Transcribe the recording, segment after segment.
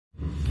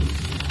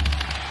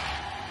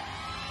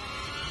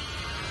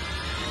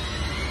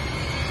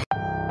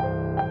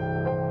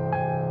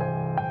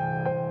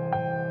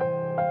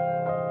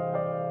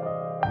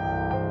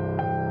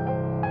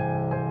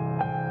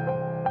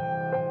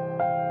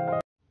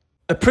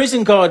A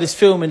prison guard is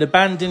filming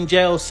abandoned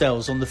jail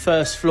cells on the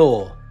first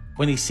floor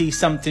when he sees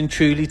something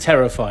truly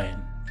terrifying.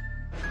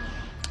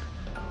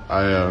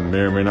 I may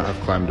or may not have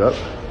climbed up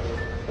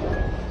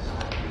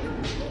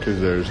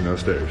because there's no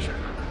stairs.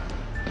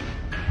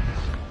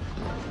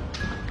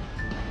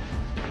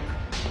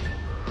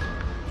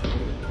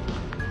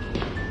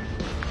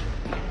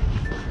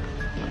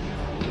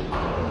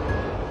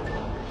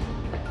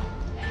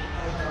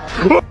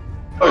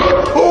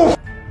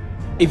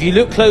 If you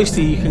look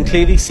closely, you can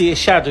clearly see a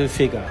shadow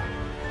figure.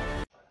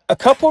 A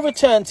couple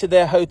return to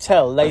their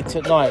hotel late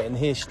at night and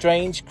hear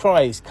strange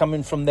cries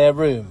coming from their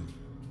room.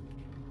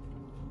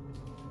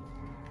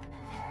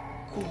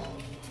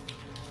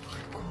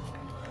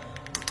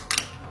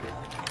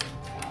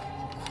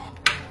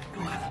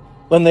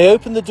 When they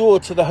open the door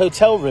to the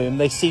hotel room,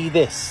 they see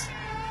this.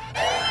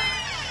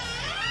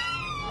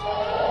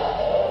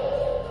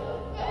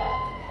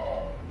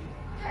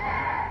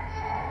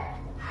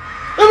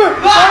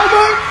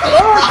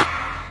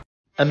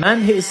 A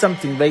man hears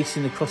something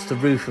racing across the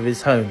roof of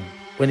his home.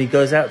 When he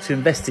goes out to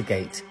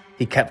investigate,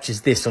 he captures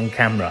this on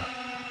camera.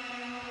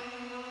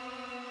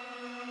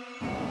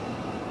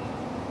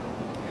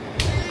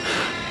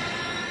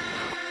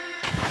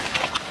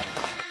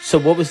 So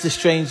what was the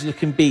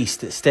strange-looking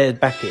beast that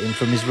stared back at him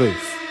from his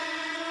roof?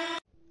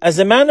 As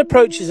the man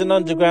approaches an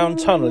underground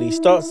tunnel, he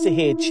starts to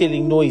hear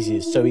chilling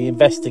noises, so he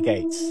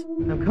investigates.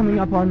 I'm coming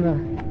up on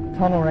the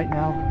tunnel right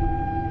now.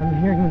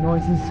 I'm hearing the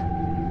noises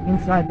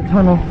inside the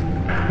tunnel,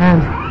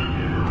 and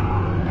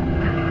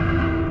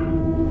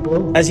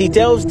as he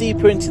delves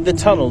deeper into the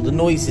tunnel, the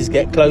noises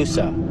get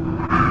closer.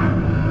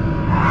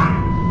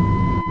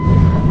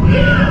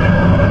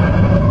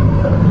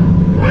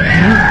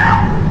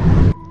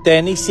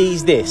 Then he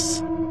sees this.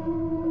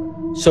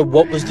 So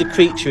what was the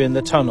creature in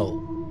the tunnel?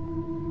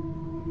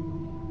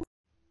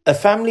 A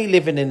family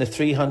living in a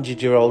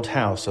 300-year-old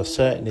house are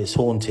certain it's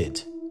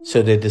haunted,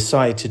 so they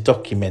decide to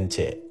document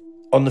it.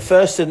 On the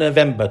 1st of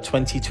November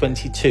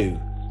 2022,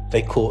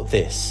 they caught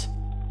this.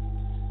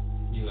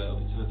 You well,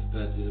 it's time for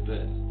bed to the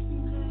bed.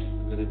 Okay.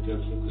 I'm going to go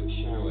for a quick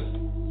shower.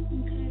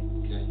 Okay.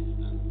 Okay,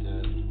 and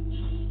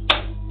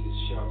just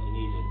shout if you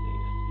need anything.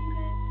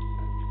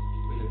 Okay.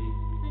 We love you.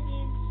 Love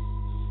you.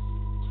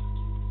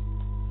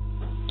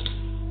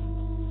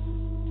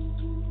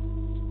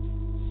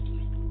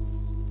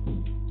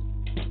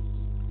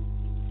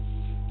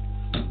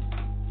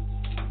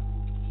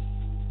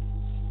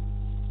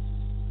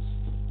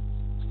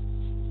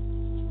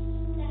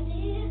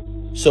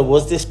 So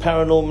was this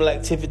paranormal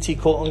activity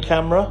caught on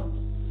camera?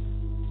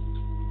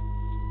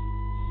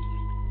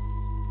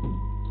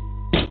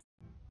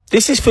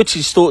 This is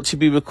footage thought to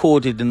be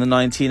recorded in the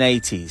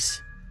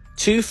 1980s.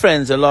 Two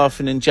friends are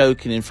laughing and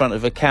joking in front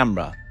of a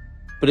camera,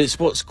 but it's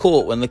what's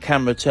caught when the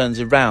camera turns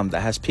around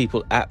that has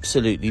people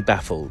absolutely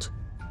baffled.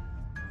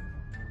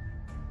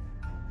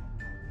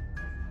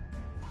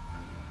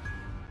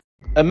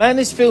 A man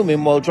is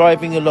filming while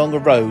driving along a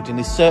road and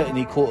is certain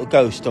he caught a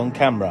ghost on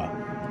camera.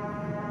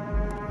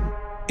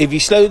 If you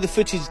slow the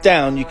footage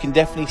down, you can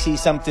definitely see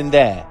something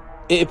there.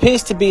 It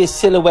appears to be a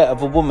silhouette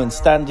of a woman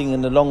standing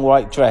in a long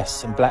white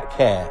dress and black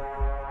hair.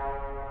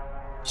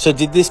 So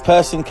did this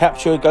person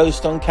capture a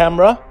ghost on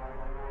camera?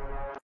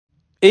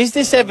 Is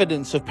this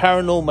evidence of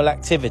paranormal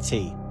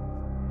activity?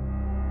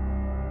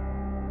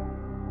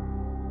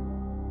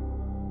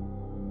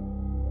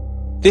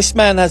 This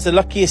man has a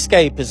lucky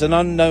escape as an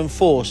unknown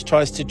force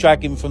tries to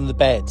drag him from the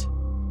bed.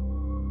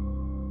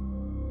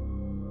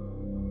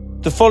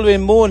 The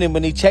following morning,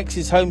 when he checks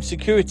his home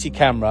security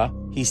camera,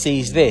 he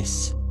sees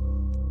this.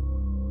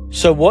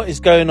 So what is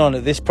going on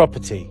at this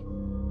property?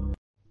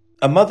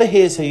 A mother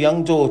hears her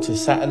young daughter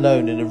sat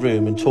alone in a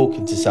room and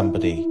talking to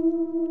somebody.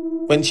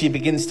 When she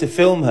begins to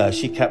film her,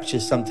 she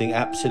captures something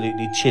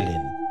absolutely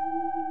chilling.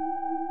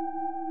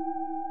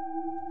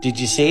 Did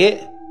you see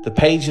it? The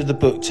page of the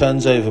book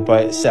turns over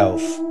by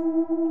itself.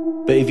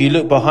 But if you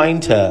look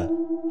behind her,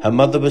 her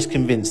mother was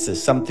convinced that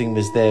something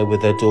was there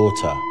with her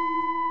daughter.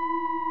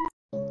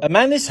 A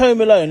man is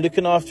home alone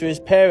looking after his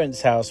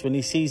parents' house when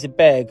he sees a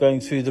bear going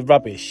through the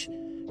rubbish.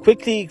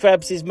 Quickly he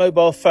grabs his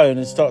mobile phone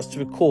and starts to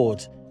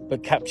record,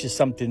 but captures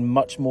something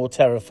much more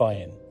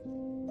terrifying.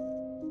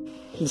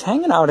 he's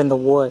hanging out in the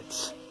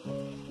woods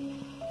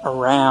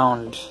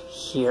around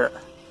here.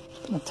 He's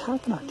been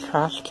attacking our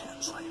trash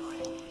cans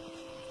lately.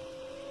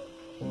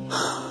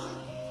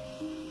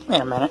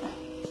 Wait a minute.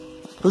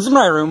 Who's in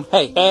my room?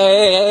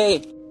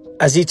 Hey.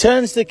 As he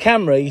turns the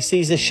camera, he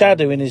sees a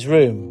shadow in his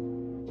room.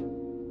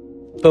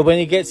 But when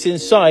he gets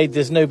inside,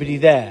 there's nobody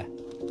there.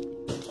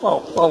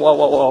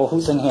 Whoa.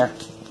 Who's in here?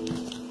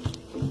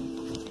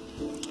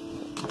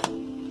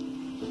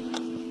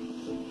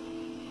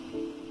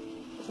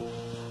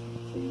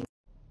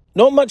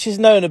 Not much is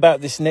known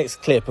about this next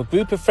clip. A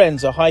group of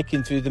friends are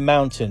hiking through the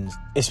mountains.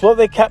 It's what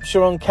they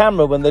capture on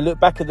camera when they look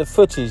back at the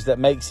footage that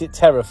makes it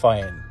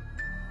terrifying.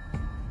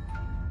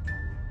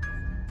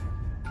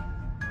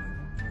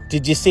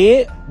 Did you see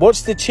it?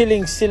 Watch the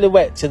chilling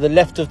silhouette to the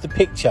left of the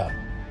picture.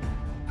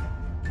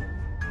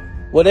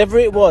 Whatever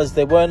it was,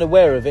 they weren't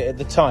aware of it at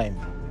the time.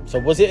 So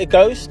was it a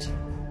ghost?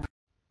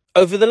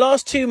 Over the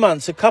last 2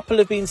 months, a couple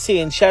have been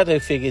seeing shadow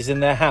figures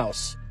in their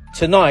house.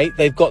 Tonight,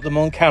 they've got them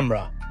on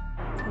camera.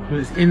 But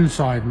it's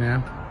inside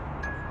now.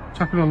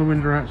 Tap it on the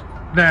window out.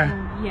 There.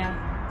 Yeah.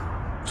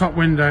 Top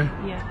window.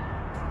 Yeah.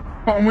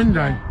 Bottom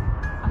window. I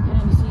can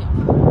only see it.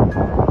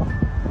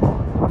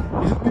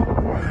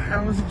 What the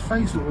hell does its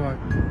face look like?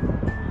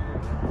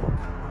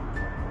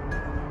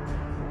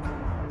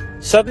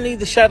 Suddenly,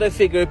 the shadow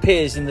figure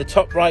appears in the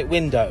top right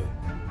window.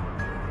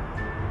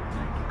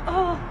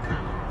 Oh,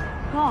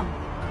 gone.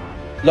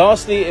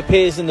 Lastly, it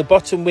appears in the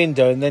bottom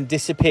window and then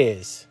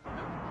disappears.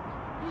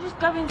 You're just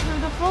going through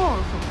the floor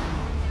or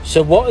something.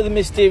 So what are the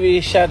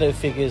mysterious shadow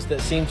figures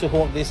that seem to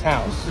haunt this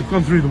house? It's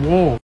gone through the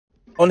wall.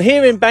 On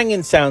hearing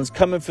banging sounds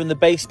coming from the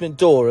basement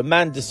door, a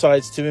man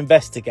decides to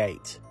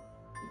investigate.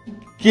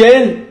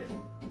 ¿Quién?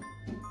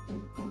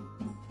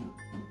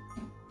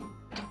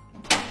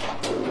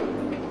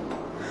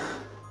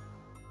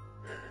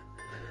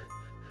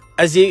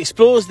 As he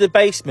explores the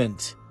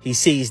basement, he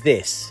sees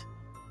this.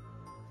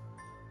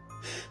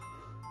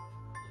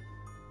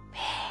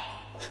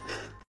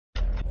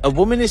 A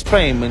woman is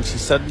praying when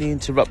she's suddenly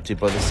interrupted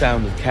by the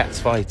sound of cats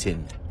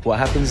fighting. What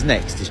happens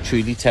next is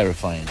truly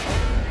terrifying.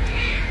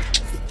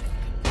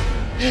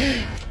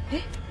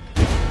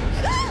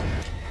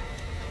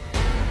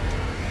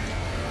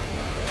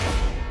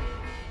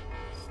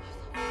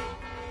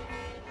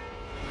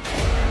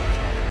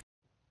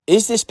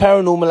 Is this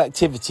paranormal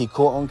activity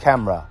caught on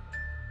camera?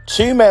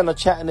 2 men are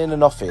chatting in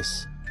an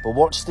office, but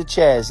watch the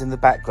chairs in the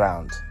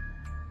background.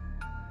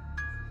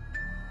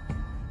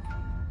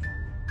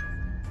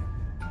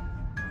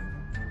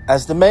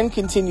 As the men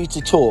continue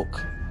to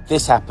talk,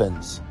 this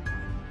happens.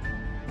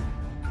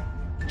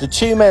 The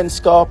 2 men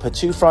scarp are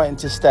too frightened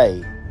to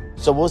stay.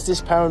 So was this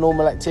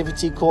paranormal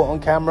activity caught on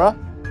camera?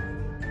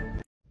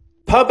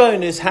 Pub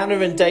owners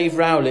Hannah and Dave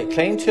Rowlett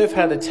claim to have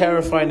had a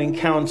terrifying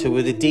encounter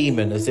with a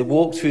demon as they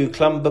walked through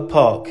Clumber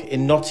Park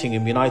in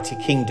Nottingham, United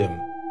Kingdom.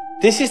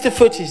 This is the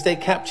footage they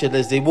captured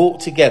as they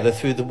walked together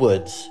through the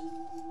woods.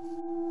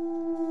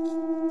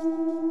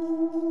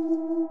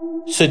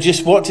 So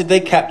just what did they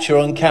capture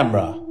on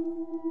camera?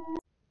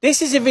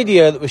 This is a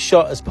video that was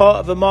shot as part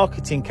of a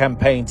marketing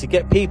campaign to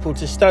get people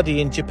to study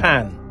in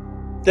Japan.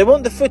 They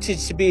want the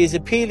footage to be as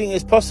appealing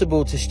as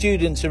possible to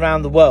students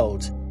around the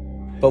world.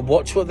 But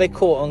watch what they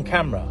caught on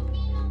camera.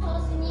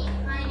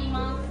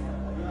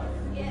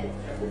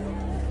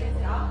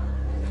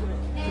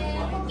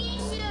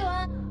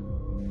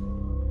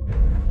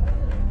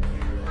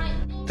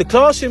 The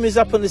classroom is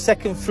up on the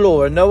 2nd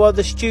floor and no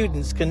other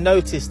students can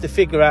notice the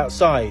figure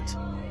outside.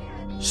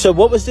 So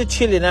what was the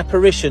chilling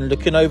apparition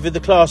looking over the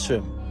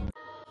classroom?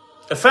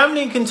 A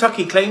family in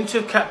Kentucky claimed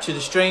to have captured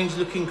a strange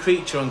looking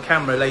creature on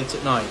camera late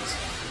at night.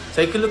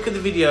 Take a look at the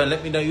video and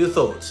let me know your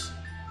thoughts.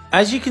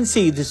 As you can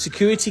see, the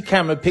security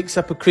camera picks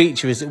up a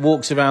creature as it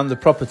walks around the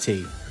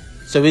property.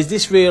 So is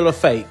this real or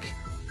fake?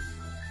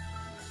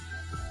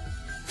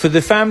 For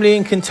the family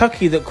in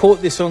Kentucky that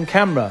caught this on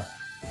camera,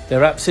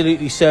 they're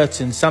absolutely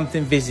certain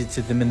something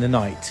visited them in the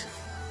night.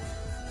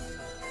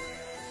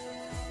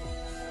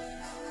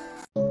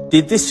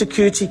 Did this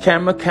security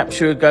camera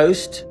capture a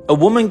ghost? A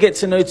woman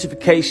gets a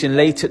notification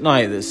late at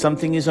night that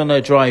something is on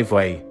her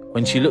driveway.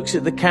 When she looks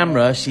at the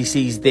camera, she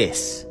sees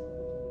this.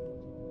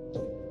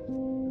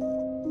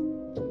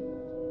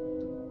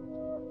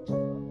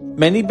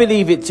 Many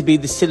believe it to be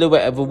the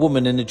silhouette of a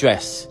woman in a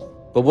dress.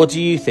 But what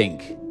do you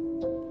think?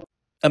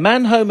 A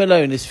man home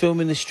alone is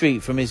filming the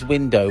street from his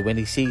window when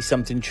he sees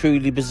something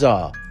truly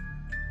bizarre.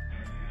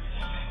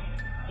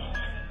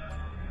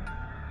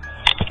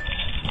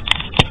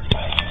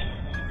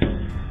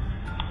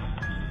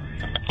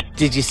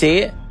 Did you see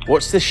it?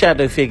 Watch the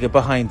shadow figure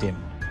behind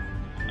him.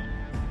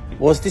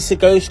 Was this a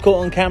ghost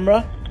caught on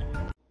camera?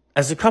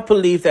 As a couple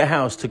leave their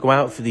house to go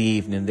out for the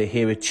evening, they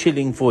hear a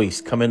chilling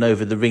voice coming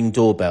over the Ring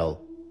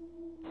doorbell.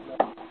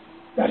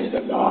 That is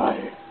a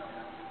lie.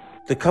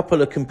 The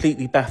couple are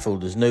completely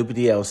baffled as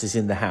nobody else is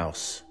in the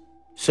house.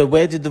 So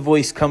where did the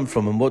voice come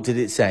from and what did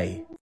it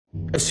say?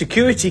 A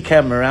security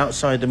camera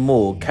outside a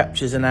morgue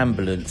captures an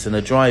ambulance and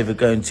a driver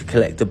going to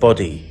collect a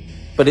body.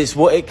 But it's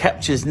what it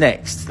captures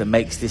next that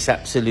makes this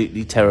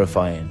absolutely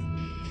terrifying.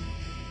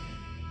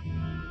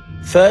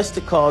 First,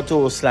 the car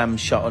door slams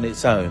shut on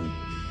its own,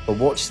 but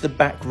watch the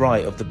back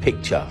right of the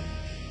picture.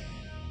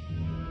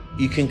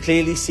 You can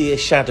clearly see a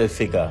shadow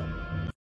figure.